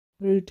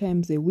3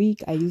 times a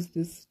week. I use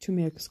this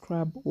turmeric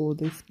scrub or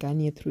this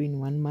Garnier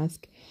 3-in-1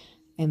 mask,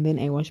 and then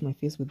I wash my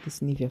face with this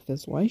Nivea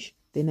face wash.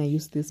 Then I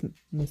use this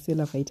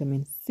Micellar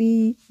Vitamin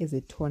C as a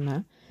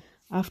toner.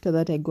 After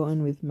that, I go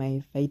on with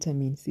my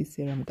vitamin C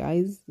serum,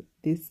 guys.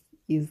 This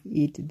is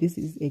it. This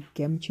is a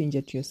game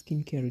changer to your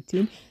skincare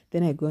routine.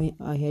 Then I go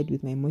ahead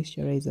with my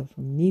moisturizer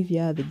from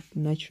Nivea, the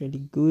Naturally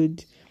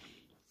Good.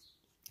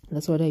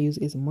 That's what I use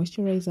as a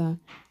moisturizer.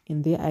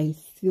 And there I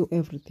seal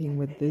everything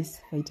with this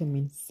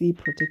vitamin C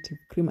protective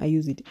cream. I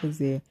use it as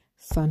a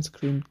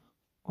sunscreen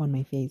on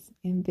my face.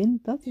 And then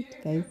that's it,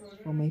 guys,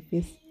 for my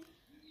face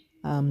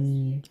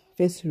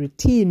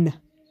routine,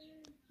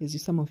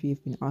 as some of you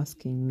have been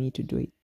asking me to do it.